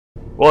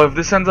Well, if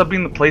this ends up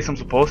being the place I'm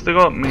supposed to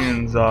go, it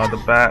means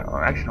the bag. Oh,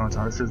 actually, no, it's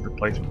not. This is the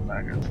place where the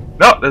bag is.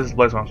 No, this is the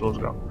place where I'm supposed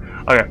to go.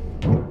 Okay,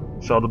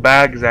 so the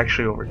bag is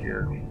actually over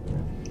here.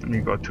 Let me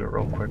go to it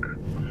real quick.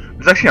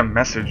 There's actually a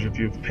message if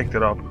you've picked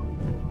it up.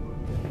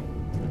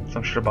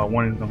 Some shit about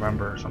 1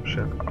 November or some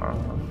shit.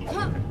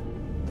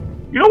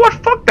 You know what?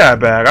 Fuck that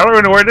bag. I don't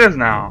even know where it is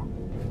now.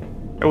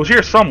 It was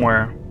here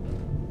somewhere.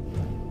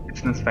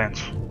 It's in this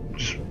fence.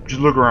 Just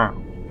look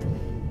around.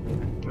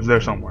 It's there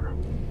somewhere.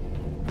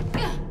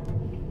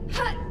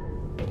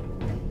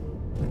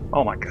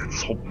 Oh my god,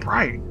 it's so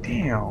bright.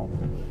 Damn.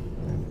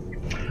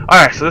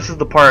 Alright, so this is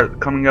the part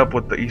coming up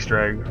with the Easter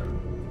egg.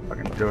 If I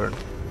can do it.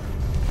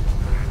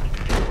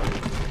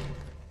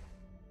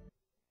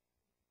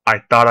 I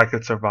thought I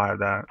could survive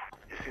that.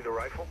 You see the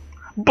rifle?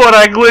 But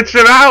I glitched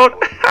it out!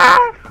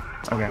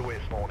 Okay.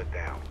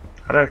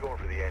 How did I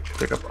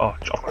pick up? Oh,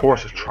 of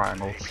course it's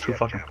triangle. It's too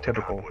fucking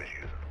typical.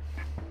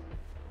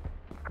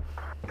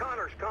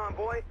 Connor's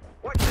convoy.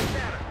 What's the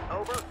status?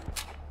 Over.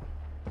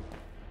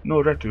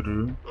 No, that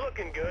dude.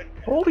 Looking good.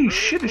 Holy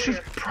shit, it's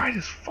just bright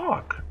as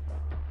fuck.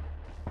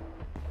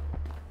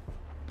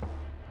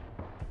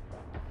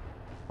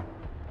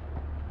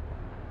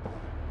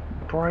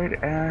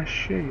 Bright ass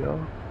shit,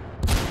 yo.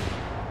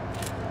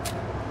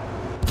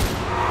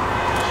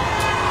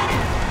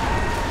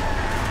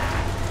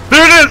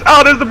 There it is!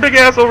 Oh, there's the big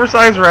ass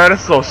oversized rat.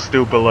 It's so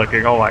stupid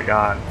looking. Oh my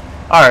god.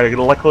 Alright,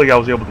 luckily I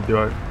was able to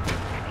do it.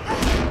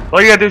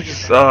 All you gotta do is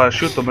just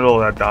shoot the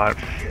middle of that dot.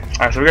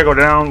 Alright, so we gotta go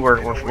down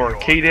where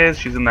Kate is.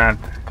 She's in that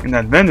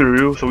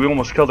venue, so we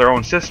almost killed our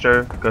own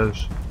sister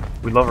because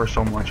we love her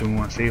so much and we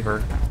want to save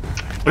her.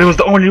 But it was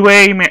the only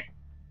way, man.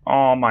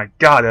 Oh my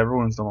god, that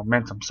ruins the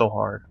momentum so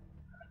hard.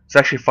 This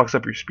actually fucks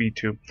up your speed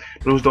too.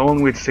 But it was the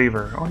only way to save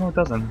her. Oh no, it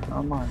doesn't.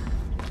 Oh my.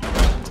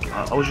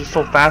 I was just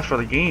so fast for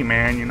the game,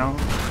 man. You know.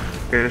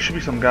 Okay, there should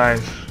be some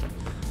guys.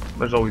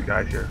 There's always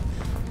guys here.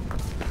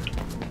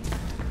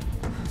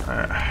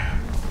 Alright.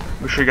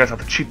 Make sure you guys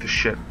have to cheat this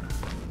shit.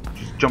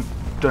 Just jump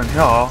down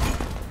here.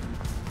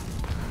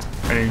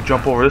 And then you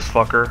jump over this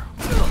fucker.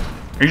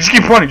 And you just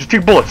keep running, just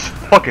take bullets.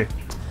 Fuck it.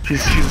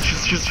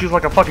 She's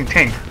like a fucking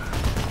tank.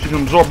 She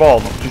can absorb all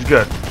of them. She's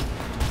good.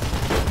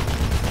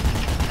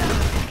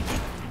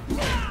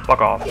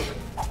 Fuck off.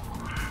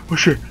 Oh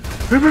shit.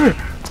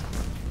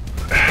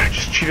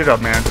 Just cheat it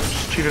up, man.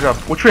 Just cheat it up.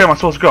 Which way am I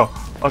supposed to go?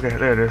 Okay,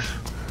 there it is.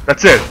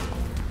 That's it.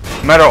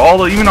 No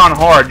matter even on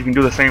hard, you can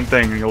do the same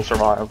thing and you'll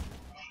survive.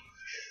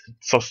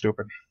 It's so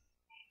stupid.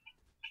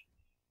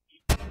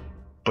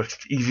 But it's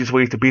the easiest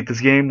way to beat this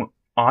game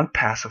on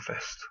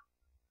pacifist.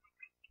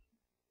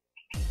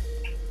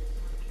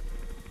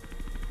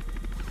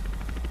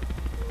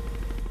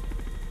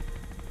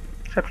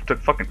 This chapter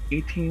took fucking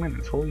 18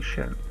 minutes. Holy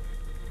shit.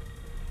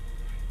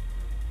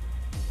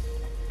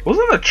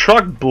 Wasn't the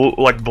truck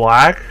like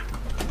black?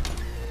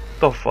 What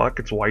the fuck?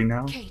 It's white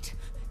now. Kate.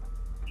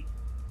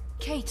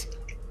 Kate.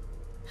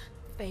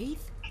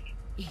 Faith?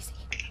 Easy.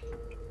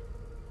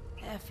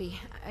 Effie,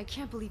 I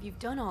can't believe you've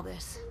done all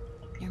this.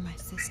 You're my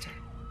sister.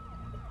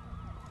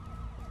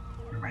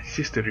 You're my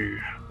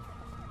sister.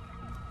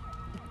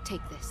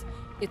 Take this.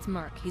 It's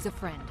Mark. He's a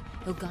friend.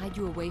 He'll guide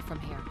you away from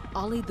here.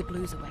 I'll lead the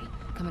blues away.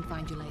 Come and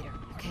find you later,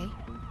 okay?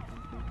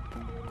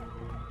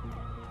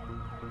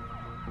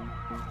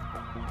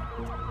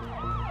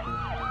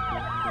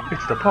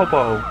 It's the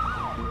Popo.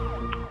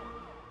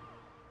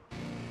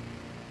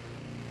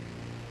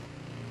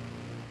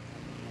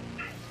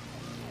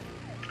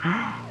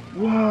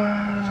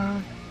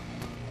 What?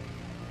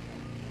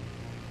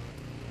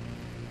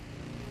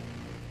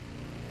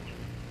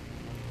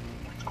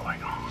 What's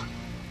going on?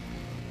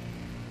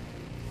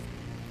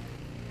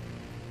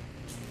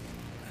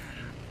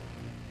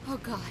 Oh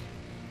God.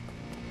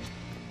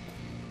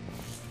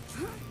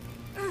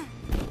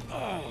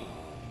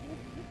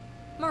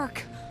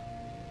 Mark.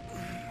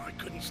 I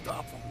couldn't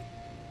stop them.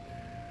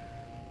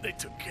 They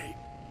took Kate.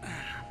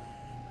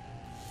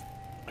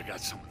 I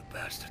got some of the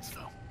bastards,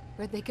 though.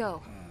 Where'd they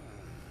go?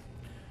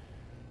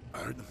 I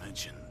heard them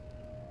mention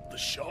the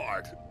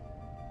Shard.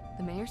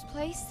 The mayor's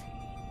place?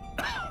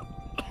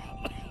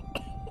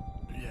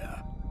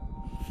 Yeah.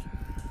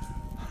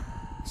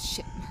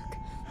 Shit, Mark.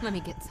 Let me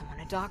get someone,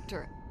 a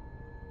doctor.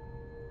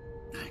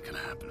 It ain't gonna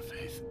happen,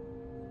 Faith.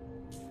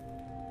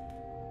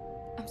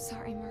 I'm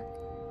sorry, Mark.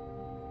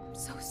 I'm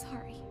so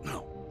sorry.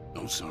 No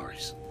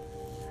sorries.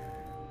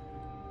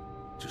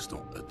 Just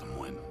don't let them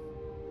win.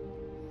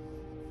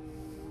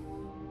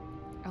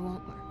 I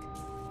won't, Mark.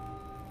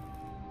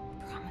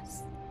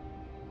 Promise.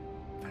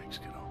 Thanks,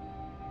 kiddo.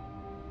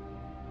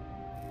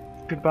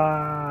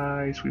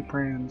 Goodbye, sweet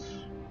prince.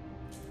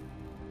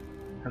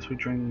 Have sweet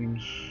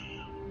dreams.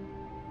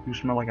 You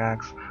smell like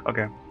axe.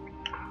 Okay.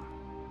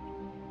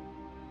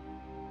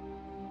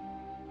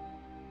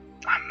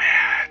 I'm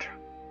mad.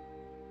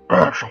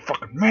 I'm so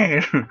fucking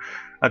mad.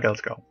 Okay,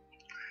 let's go.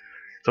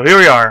 So here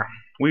we are.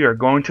 We are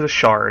going to the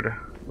Shard,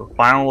 the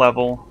final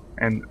level,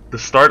 and the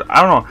start.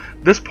 I don't know.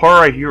 This part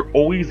right here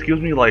always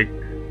gives me like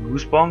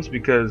goosebumps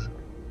because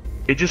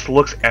it just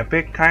looks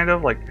epic, kind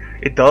of like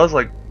it does.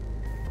 Like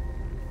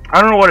I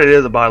don't know what it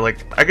is about,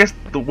 like, I guess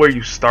the where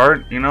you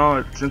start, you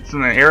know, it's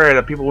in an area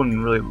that people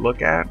wouldn't really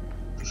look at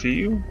to see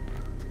you,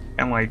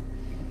 and like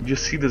you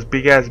just see this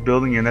big ass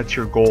building and that's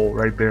your goal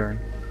right there.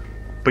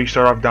 But you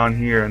start off down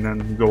here and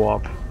then you go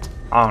up.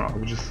 I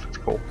don't know, it's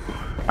cool.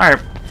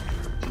 Alright,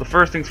 so the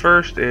first things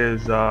first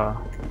is we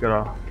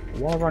got a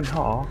wall run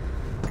ha.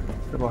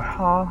 Go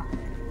ha.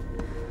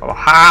 Oh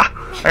ha!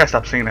 I gotta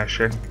stop saying that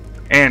shit.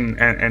 And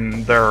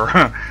there.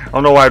 I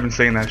don't know why I've been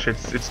saying that shit.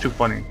 It's too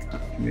funny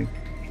to me.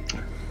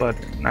 But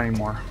not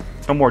anymore.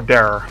 No more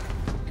dare.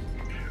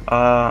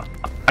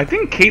 I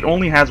think Kate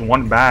only has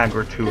one bag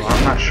or two.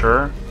 I'm not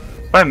sure.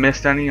 If I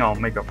missed any, I'll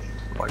make a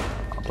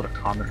I'll put a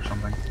comment or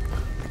something.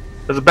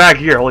 There's a bag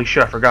here. Holy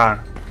shit! I forgot.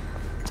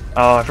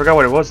 I forgot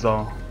what it was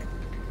though.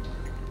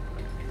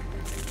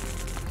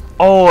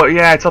 Oh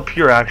yeah, it's up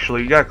here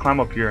actually. You gotta climb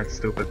up here. It's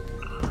stupid.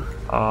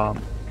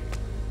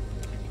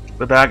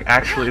 The bag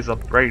actually is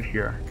up right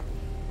here.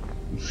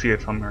 You can see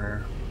it somewhere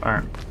here.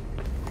 Alright.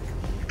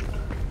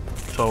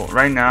 So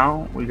right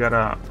now we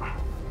gotta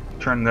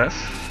turn this.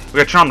 We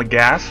gotta turn on the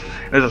gas.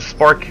 There's a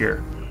spark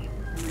here.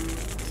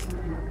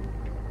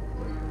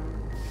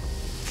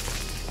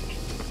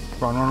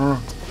 Run.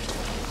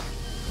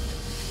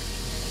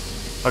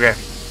 Okay,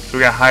 so we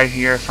gotta hide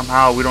here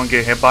somehow. We don't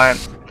get hit by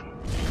it.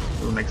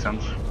 It would make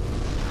sense.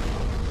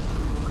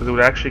 Because it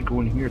would actually go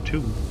in here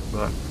too,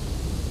 but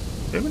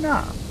maybe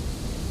not.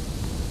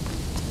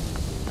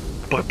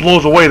 But it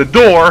blows away the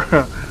door.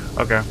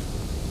 Okay,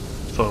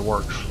 so it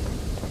works.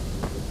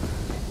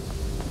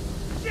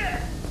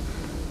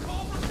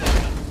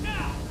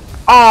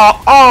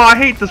 Oh, I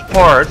hate this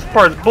part. This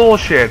part's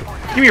bullshit.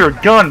 Give me your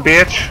gun,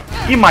 bitch.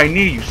 Give me my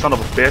knee, you son of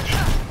a bitch.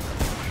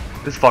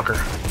 This fucker.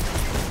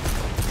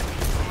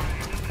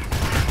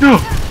 No,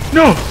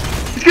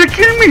 he's gonna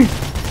kill me.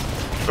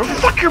 Oh,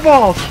 fuck your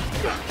balls.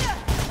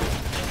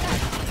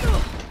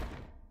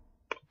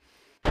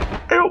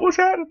 I almost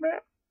had it, man.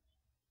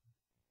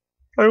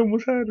 I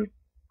almost had it.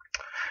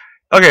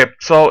 Okay,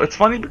 so it's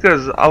funny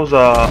because I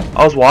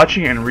was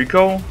watching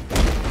Enrico,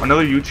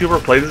 another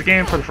YouTuber, play this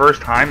game for the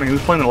first time, and he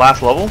was playing the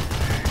last level.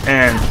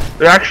 And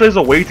there actually is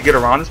a way to get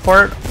around this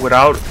part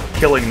without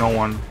killing no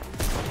one.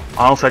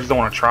 Honestly, I just don't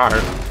want to try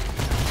it.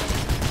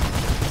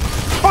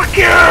 Fuck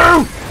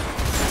you!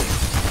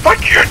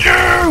 Fuck you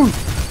too!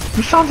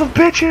 You sons of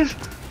bitches!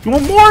 You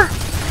want more?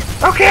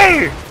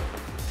 Okay!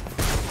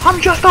 I'm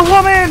just a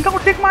woman!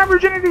 Don't take my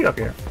virginity!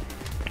 Okay.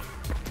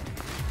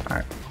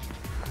 Alright.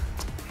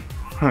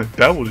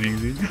 That was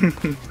easy.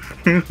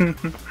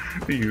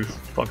 You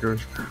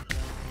fuckers.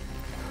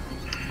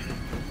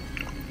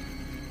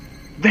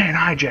 Van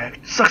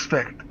hijacked.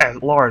 Suspect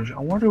at large. I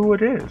wonder who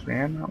it is,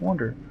 man. I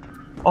wonder.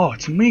 Oh,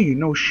 it's me.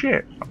 No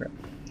shit. Okay.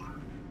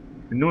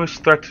 The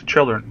newest threat to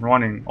children.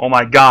 Running. Oh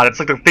my god. It's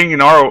like the thing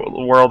in our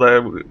world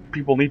that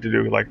people need to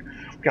do. Like,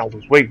 we gotta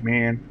lose weight,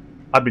 man.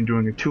 I've been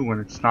doing it too, and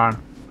it's not.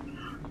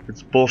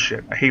 It's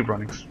bullshit. I hate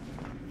running.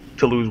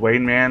 To lose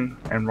weight, man,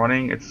 and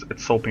running, it's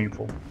so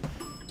painful.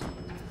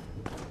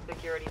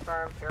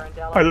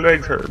 My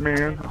legs hurt,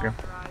 man. Okay.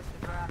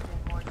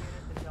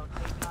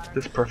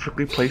 This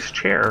perfectly placed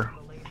chair.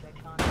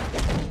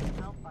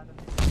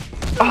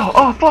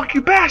 Oh, fuck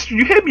you, bastard!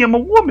 You hit me. I'm a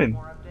woman.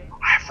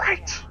 I have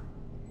rights.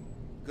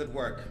 Good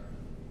work.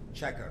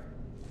 Checker.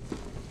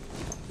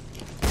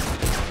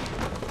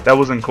 That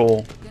wasn't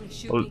cool.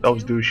 That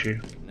was douchey.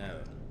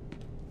 No.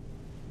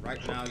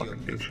 Right now, you're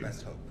his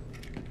best hope.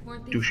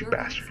 Douchey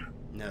bastard.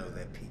 No,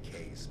 they're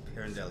PKs.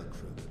 Pirandella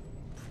crew.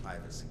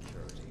 Private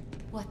security.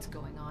 What's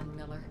going on,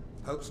 Miller?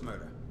 Pope's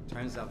murder.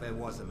 Turns out there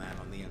was a man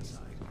on the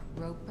inside.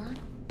 Rope burn?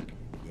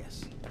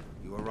 Yes.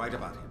 You were right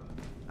about him.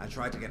 I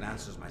tried to get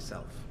answers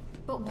myself.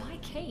 But why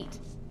Kate?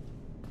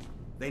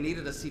 They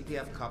needed a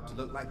CPF cop to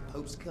look like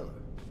Pope's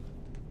killer.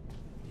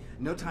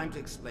 No time to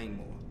explain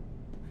more.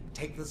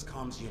 Take this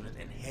comms unit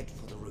and head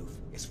for the roof.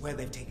 It's where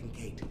they've taken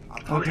Kate.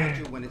 I'll contact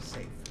you when it's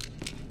safe.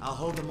 I'll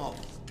hold them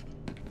off.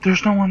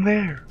 There's no one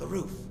there. The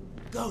roof.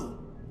 Go!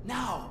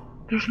 Now!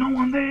 There's no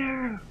one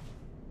there.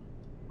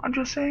 I'm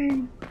just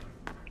saying.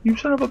 You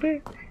son of a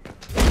bitch.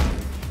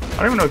 I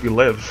don't even know if he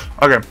lives.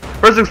 Okay,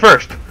 first things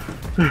first.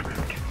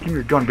 Give me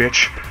your gun,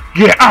 bitch.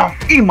 Yeah, ow!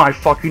 Eat my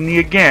fucking knee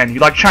again. You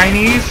like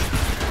Chinese?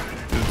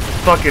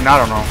 Fucking, I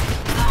don't know.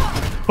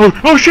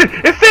 Oh shit!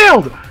 It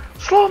failed!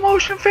 Slow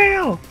motion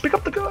fail! Pick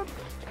up the gun.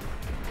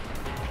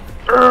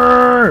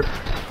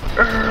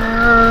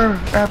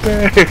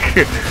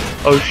 Epic!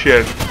 Oh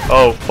shit.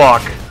 Oh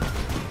fuck.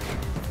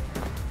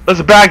 There's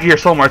a bag here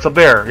somewhere. It's up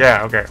there.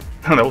 Yeah, okay.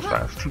 That was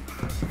fast. I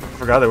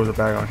forgot there was a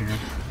bag on here.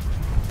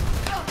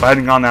 If I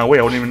hadn't gone that way,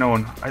 I wouldn't even know.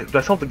 Did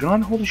I sell the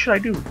gun? Holy shit, I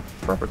do.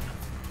 Perfect.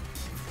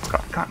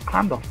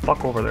 Climb the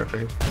fuck over there,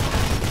 Faith.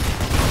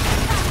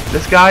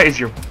 This guy is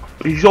your...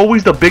 He's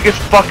always the biggest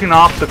fucking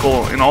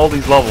obstacle in all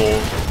these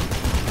levels.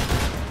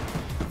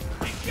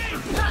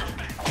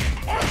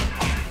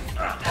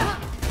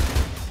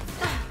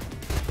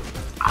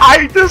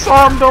 I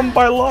disarmed him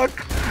by luck.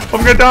 I'm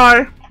gonna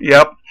die.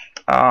 Yep.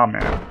 Oh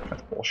man,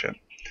 that's bullshit.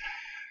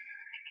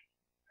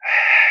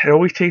 It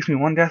always takes me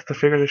one death to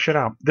figure this shit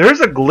out.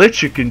 There's a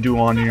glitch you can do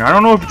on here. I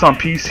don't know if it's on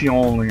PC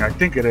only. I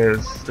think it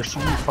is. There's so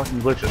many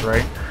fucking glitches,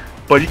 right?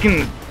 But you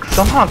can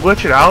somehow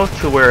glitch it out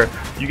to where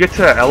you get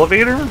to an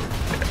elevator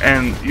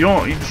and you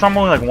summon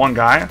only like one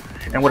guy.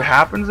 And what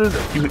happens is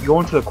you go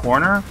into the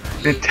corner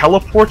and it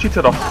teleports you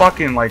to the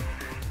fucking like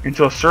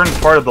into a certain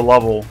part of the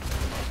level.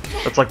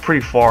 That's like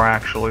pretty far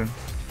actually.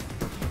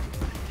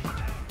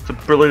 It's a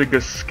really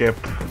good skip.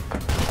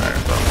 Alright,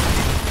 so.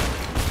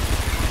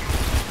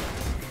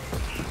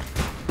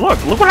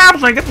 Look what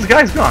happens when I get this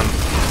guy's gun.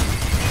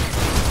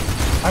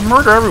 I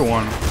murder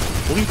everyone.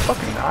 Will you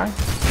fucking die?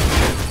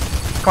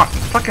 Come on,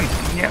 fucking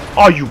yeah.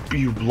 Oh,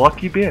 you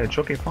lucky bitch.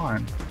 Okay,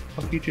 fine.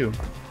 Fuck you too.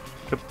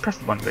 Okay, press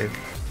the button, babe.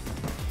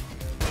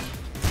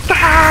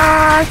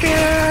 Ah,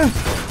 again!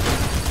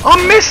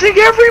 I'm missing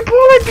every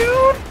bullet,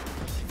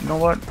 dude. You know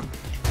what?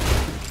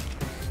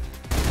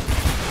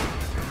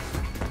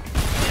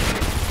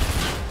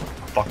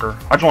 Fucker.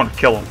 I just want to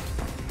kill him.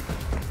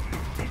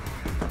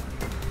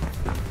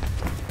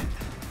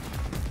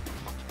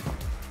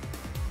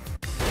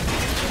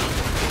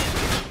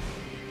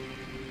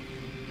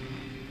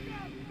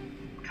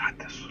 Got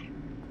this.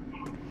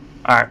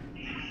 Alright.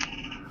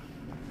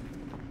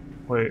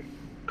 Wait.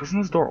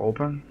 Doesn't this door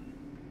open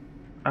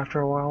after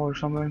a while or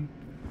something?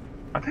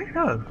 I think it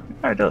does.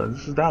 Yeah, it does.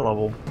 This is that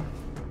level.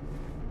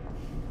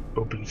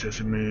 Open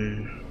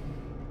sesame.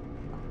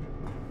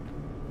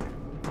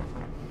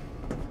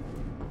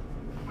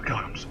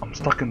 God, I'm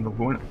stuck in the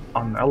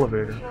on the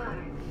elevator.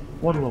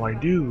 What will I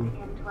do? In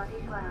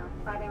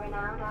 2012, by the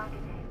renowned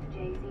architect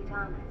J.C.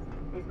 Thomas,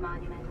 this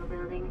monumental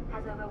building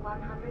has over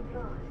 100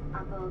 floors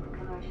of both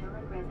commercial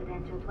and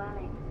residential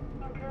dwellings,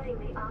 including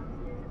the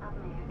offices of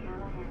Mayor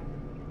Callahan.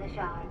 The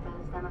Shard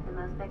boasts some of the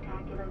most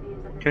spectacular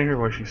views of the Can't hear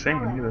what she's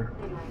saying either.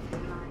 we'd like to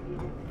remind you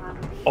that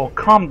photography Oh,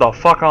 come the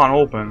fuck on,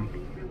 open.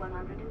 through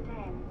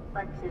 110,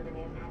 but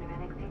souvenir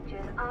panoramic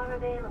pictures are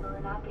available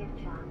in our gift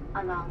shop,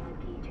 along with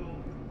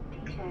keychains,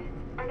 t-shirts,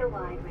 and a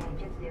wide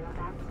range of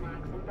zero-fat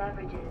snacks and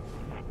beverages.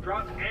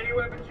 Drop any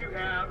weapons you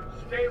have,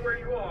 stay where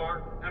you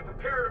are, and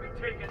prepare to be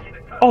taken into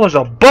custody. Oh, there's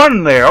a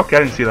button there. Okay, I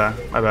didn't see that.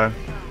 My bad.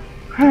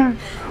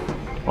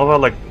 Well, that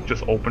like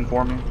just open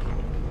for me.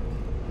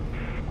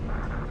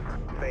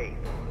 Faith,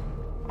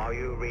 are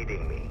you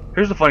reading me?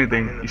 Here's the funny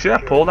thing. You see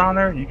that pole down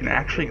there? You can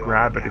actually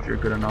grab it if you're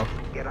good enough.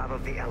 Get out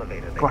of the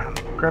elevator. Come on,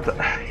 grab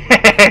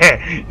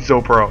that.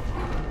 So pro.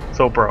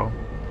 So pro.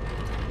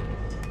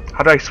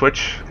 How do I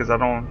switch? Because I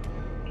don't...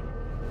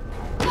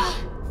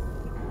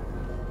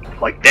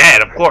 Like that,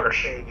 of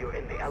course. You're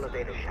in the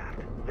elevator shaft.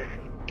 Listen.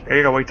 Here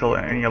you gotta wait till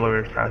any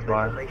elevators pass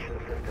by. Ventilation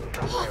system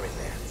somewhere in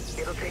there.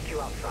 It'll take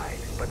you outside,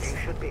 but you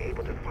should be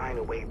able to find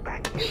a way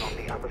back in on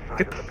the other side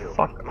Get of the the building.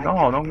 fuck... Might No,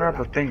 just don't be grab the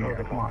enough to thing throw here.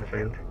 them Come off on, the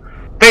Faith. scent.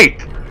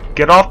 Faith!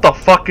 Get off the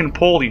fucking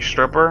pole, you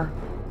stripper!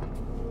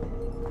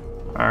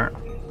 Alright.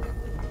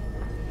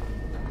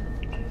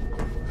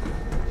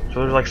 So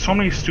there's like so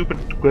many stupid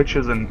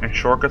glitches and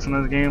shortcuts in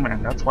this game,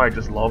 and that's why I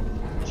just love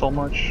so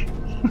much.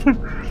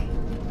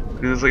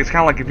 It's kind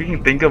of like if you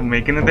can think of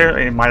making it there,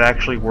 it might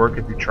actually work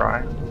if you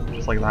try.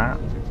 Just like that.